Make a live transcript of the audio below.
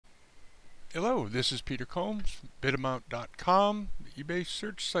Hello, this is Peter Combs, BidAmount.com, the eBay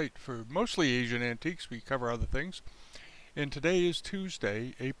search site for mostly Asian antiques. We cover other things. And today is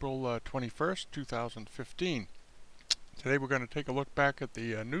Tuesday, April 21st, 2015. Today we're going to take a look back at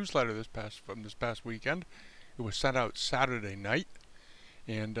the newsletter from this past weekend. It was sent out Saturday night.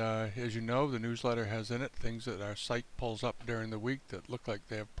 And as you know, the newsletter has in it things that our site pulls up during the week that look like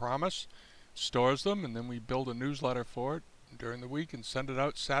they have promise, stores them, and then we build a newsletter for it during the week and send it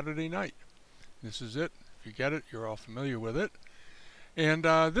out Saturday night. This is it. If you get it, you're all familiar with it. And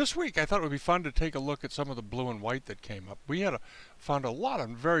this week I thought it would be fun to take a look at some of the blue and white that came up. We found a lot of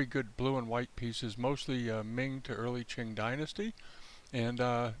very good blue and white pieces, mostly Ming to early Qing dynasty. And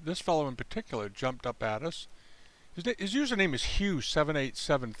this fellow in particular jumped up at us. His username is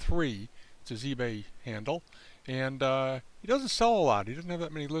Hugh7873. It's his eBay handle. And he doesn't sell a lot. He doesn't have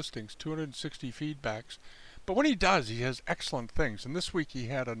that many listings, 260 feedbacks. But when he does, he has excellent things. And this week he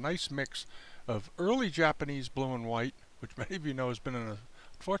had a nice mix of early Japanese blue and white, which many of you know has been in an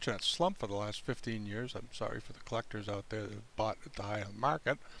unfortunate slump for the last 15 years. I'm sorry for the collectors out there that bought at the high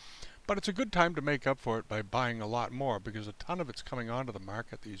market. But it's a good time to make up for it by buying a lot more, because a ton of it's coming onto the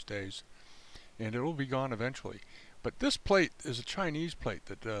market these days. And it will be gone eventually. But this plate is a Chinese plate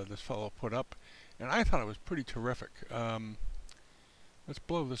that this fellow put up, and I thought it was pretty terrific. Let's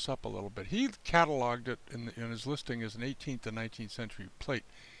blow this up a little bit. He cataloged it in his listing as an 18th to 19th century plate.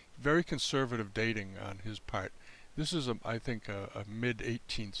 Very conservative dating on his part. This is, I think, a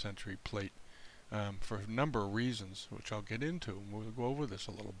mid-18th century plate for a number of reasons, which I'll get into, and we'll go over this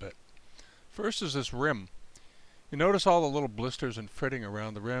a little bit. First is this rim. You notice all the little blisters and fritting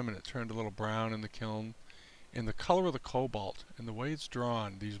around the rim, and it turned a little brown in the kiln. And the color of the cobalt and the way it's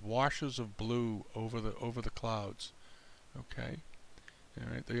drawn, these washes of blue over the clouds. Okay. All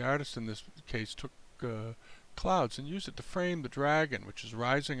right. The artist in this case took clouds and used it to frame the dragon, which is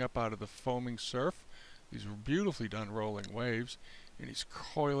rising up out of the foaming surf. These are beautifully done rolling waves, and he's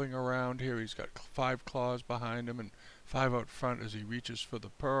coiling around here. He's got 5 claws behind him and 5 out front as he reaches for the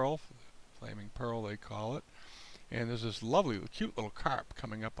pearl, the flaming pearl they call it. And there's this lovely, cute little carp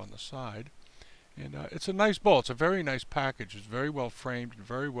coming up on the side. And it's a nice bowl. It's a very nice package. It's very well framed and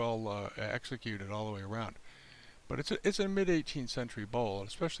very well executed all the way around. But it's a mid-18th century bowl,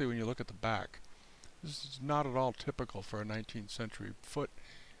 especially when you look at the back. This is not at all typical for a 19th century foot.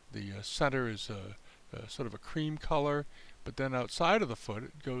 The center is sort of a cream color, but then outside of the foot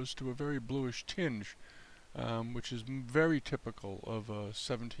it goes to a very bluish tinge, which is very typical of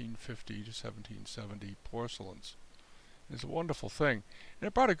 1750 to 1770 porcelains. It's a wonderful thing, and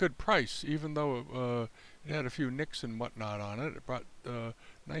it brought a good price, even though it had a few nicks and whatnot on it. It brought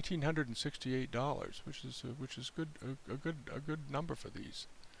 $1,968, which is good, a good number for these.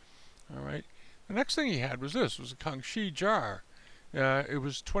 All right. The next thing he had was this. It was a Kangxi jar. It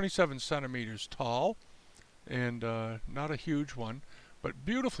was 27 centimeters tall, and not a huge one, but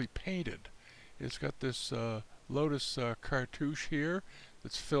beautifully painted. It's got this lotus cartouche here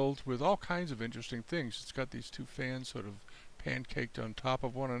that's filled with all kinds of interesting things. It's got these 2 fans sort of pancaked on top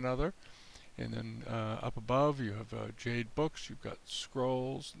of one another, and then up above you have jade books. You've got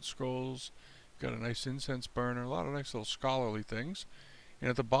scrolls and scrolls. You've got a nice incense burner, a lot of nice little scholarly things. And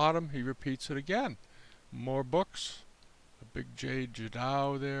at the bottom he repeats it again. More books, a big jade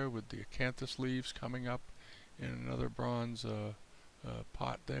jadao there with the acanthus leaves coming up, and another bronze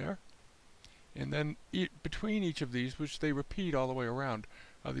pot there. And then between each of these, which they repeat all the way around,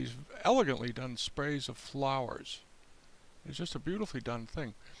 are these elegantly done sprays of flowers. It's just a beautifully done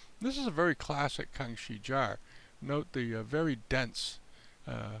thing. This is a very classic Kangxi jar. Note the very dense,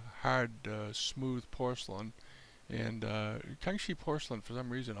 hard, smooth porcelain. And Kangxi porcelain, for some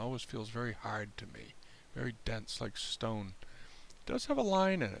reason, always feels very hard to me. Very dense, like stone. It does have a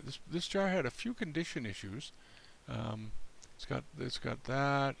line in it. This jar had a few condition issues. It's got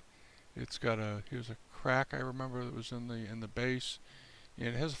that. It's got here's a crack I remember that was in the base, and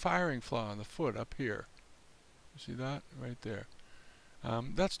it has a firing flaw on the foot up here. You see that right there?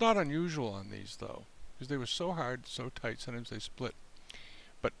 That's not unusual on these though, because they were so hard, so tight. Sometimes they split.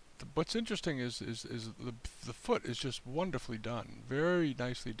 But what's interesting is the foot is just wonderfully done, very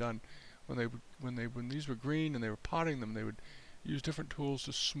nicely done. When these were green and they were potting them, they would use different tools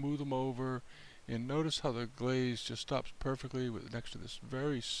to smooth them over. And notice how the glaze just stops perfectly next to this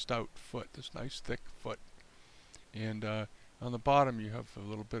very stout foot, this nice thick foot. And on the bottom you have a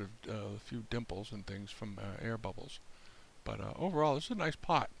little bit of a few dimples and things from air bubbles. But overall, this is a nice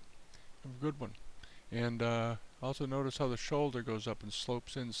pot, a good one. And also notice how the shoulder goes up and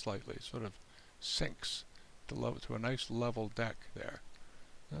slopes in slightly, sort of sinks to a nice level deck there.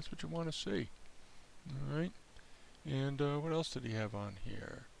 That's what you want to see. All right. And what else did he have on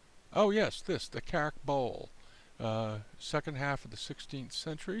here? Oh yes, the Carrick bowl. Second half of the 16th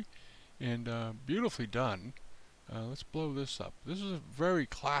century, and beautifully done. Let's blow this up. This is a very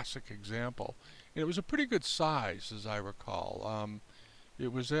classic example. And it was a pretty good size, as I recall.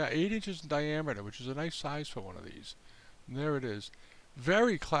 It was 8 inches in diameter, which is a nice size for one of these. And there it is.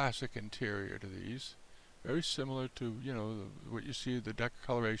 Very classic interior to these. Very similar to, what you see, the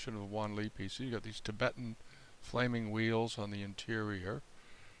decoloration of the Wan Li piece. You got these Tibetan flaming wheels on the interior.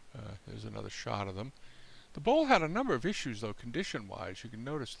 Here's another shot of them. The bowl had a number of issues, though, condition-wise. You can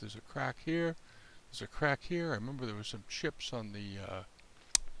notice there's a crack here. There's a crack here. I remember there were some chips on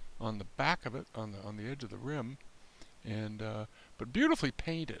the back of it, on the edge of the rim, and but beautifully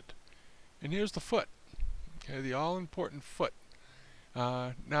painted. And here's the foot. Okay, the all-important foot.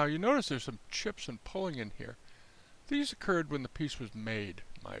 Now you notice there's some chips and pulling in here. These occurred when the piece was made,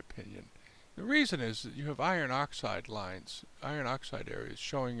 in my opinion. The reason is that you have iron oxide lines, iron oxide areas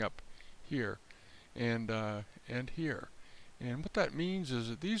showing up here and here. And what that means is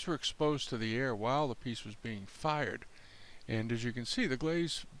that these were exposed to the air while the piece was being fired. And as you can see, the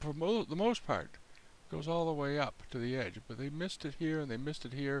glaze, for the most part, goes all the way up to the edge. But they missed it here and they missed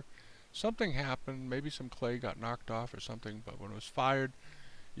it here. Something happened, maybe some clay got knocked off or something, but when it was fired,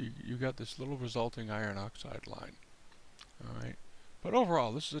 you got this little resulting iron oxide line. All right. But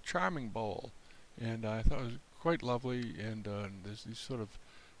overall, this is a charming bowl, and I thought it was quite lovely, and there's these sort of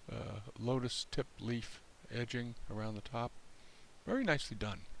lotus tip leaf edging around the top. Very nicely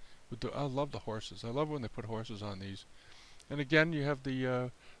done. I love the horses. I love when they put horses on these. And again, you have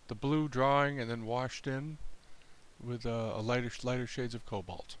the blue drawing and then washed in with a lighter shades of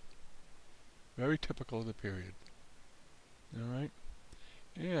cobalt. Very typical of the period. All right.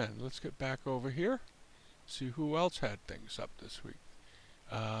 And let's get back over here. See who else had things up this week.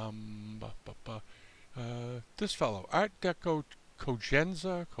 This fellow, Art Deco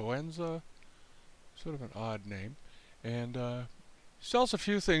Coenza, sort of an odd name, and sells a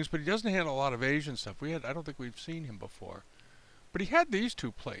few things, but he doesn't handle a lot of Asian stuff. I don't think we've seen him before, but he had these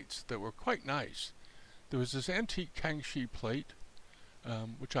two plates that were quite nice. There was this antique Kangxi plate,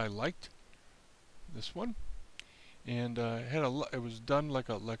 which I liked. This one, and it was done like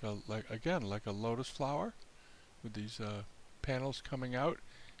a lotus flower, with these panels coming out.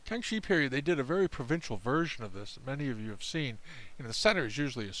 Kangxi period, they did a very provincial version of this that many of you have seen. In the center is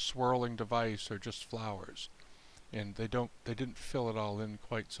usually a swirling device or just flowers, and they didn't fill it all in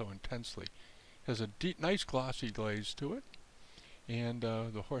quite so intensely. It has a nice glossy glaze to it, and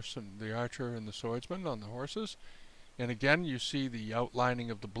the horse and the archer and the swordsman on the horses. And again, you see the outlining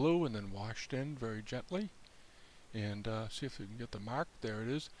of the blue and then washed in very gently. And see if we can get the mark. There it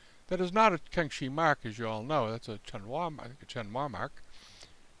is. That is not a Kangxi mark, as you all know. That's a Chenhua, I think a Chenhua mark.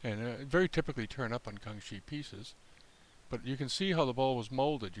 And very typically turn up on Kangxi pieces. But you can see how the bowl was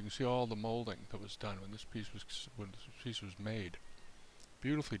molded. You can see all the molding that was done when this piece was made.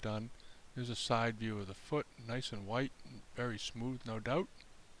 Beautifully done. There's a side view of the foot, nice and white, and very smooth, no doubt.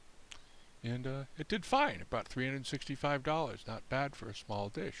 And it did fine. It brought $365. Not bad for a small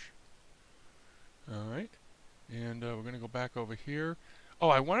dish. All right. And we're going to go back over here. Oh,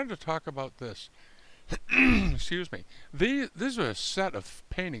 I wanted to talk about this. Excuse me. These are a set of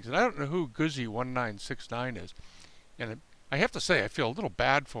paintings, and I don't know who Guzzi1969 is. And I have to say, I feel a little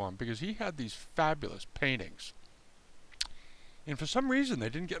bad for him because he had these fabulous paintings. And for some reason, they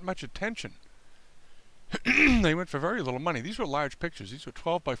didn't get much attention. They went for very little money. These were large pictures. These were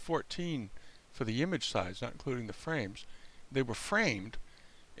 12 by 14 for the image size, not including the frames. They were framed,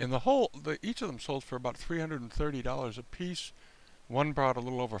 and each of them sold for about $330 a piece. One brought a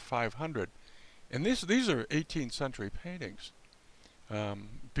little over $500. And these are 18th century paintings.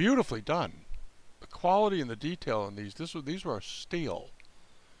 Beautifully done. The quality and the detail in these were steel.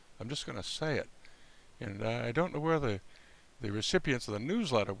 I'm just going to say it. And I don't know where the recipients of the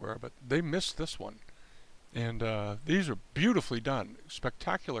newsletter were, but they missed this one. And these are beautifully done,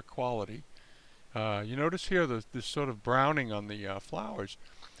 spectacular quality. You notice here this sort of browning on the flowers.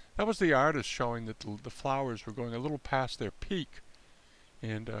 That was the artist showing that the flowers were going a little past their peak,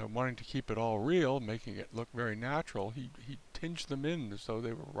 and wanting to keep it all real, making it look very natural. He tinged them in as though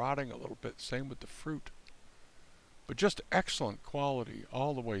they were rotting a little bit. Same with the fruit. But just excellent quality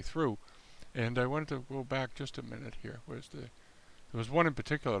all the way through. And I wanted to go back just a minute here. There was one in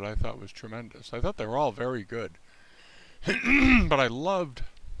particular that I thought was tremendous. I thought they were all very good. But I loved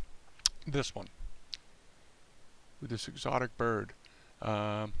this one with this exotic bird.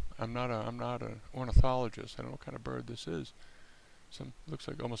 I'm not an ornithologist. I don't know what kind of bird this is. Looks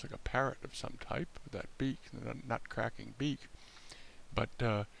like almost like a parrot of some type with that beak, the nut cracking beak. But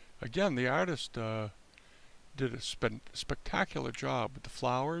again, the artist did a spectacular job with the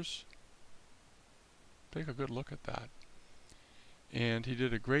flowers Take a good look at that. And he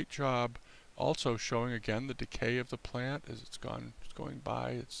did a great job also showing again the decay of the plant as it's going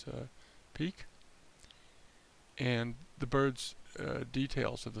by its peak, and the bird's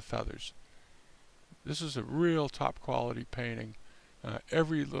details of the feathers. This is a real top quality painting.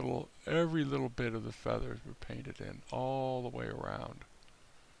 Every little bit of the feathers were painted in all the way around.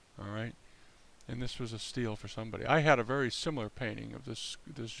 All right, and this was a steal for somebody. I had a very similar painting of this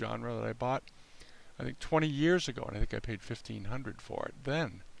genre that I bought, I think 20 years ago, and I think I paid $1,500 for it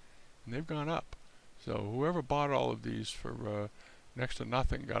then, and they've gone up. So whoever bought all of these for next to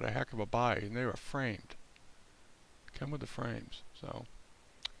nothing got a heck of a buy, and they were framed. Come with the frames, so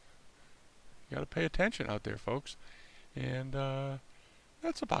you got to pay attention out there, folks. And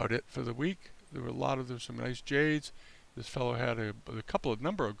that's about it for the week. There's some nice jades. This fellow had a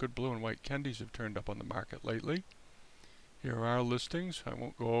number of good blue and white candies have turned up on the market lately. Here are our listings. I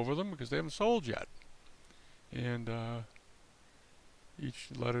won't go over them because they haven't sold yet. And each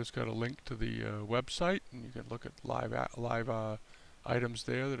letter's got a link to the website, and you can look at live items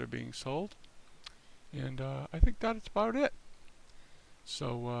there that are being sold. And I think that's about it.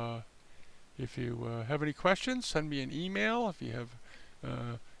 So if you have any questions, send me an email. If you have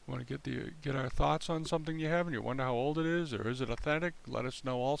want to get our thoughts on something you have and you wonder how old it is or is it authentic, let us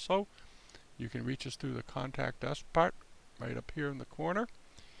know also. You can reach us through the contact us part right up here in the corner.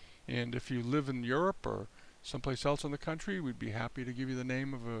 And if you live in Europe or someplace else in the country, we'd be happy to give you the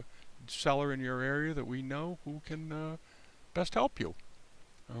name of a seller in your area that we know who can best help you.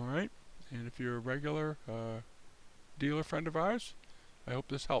 All right? And if you're a regular dealer friend of ours, I hope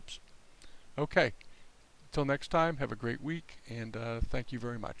this helps. Okay. Until next time, have a great week, and thank you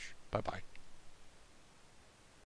very much. Bye-bye.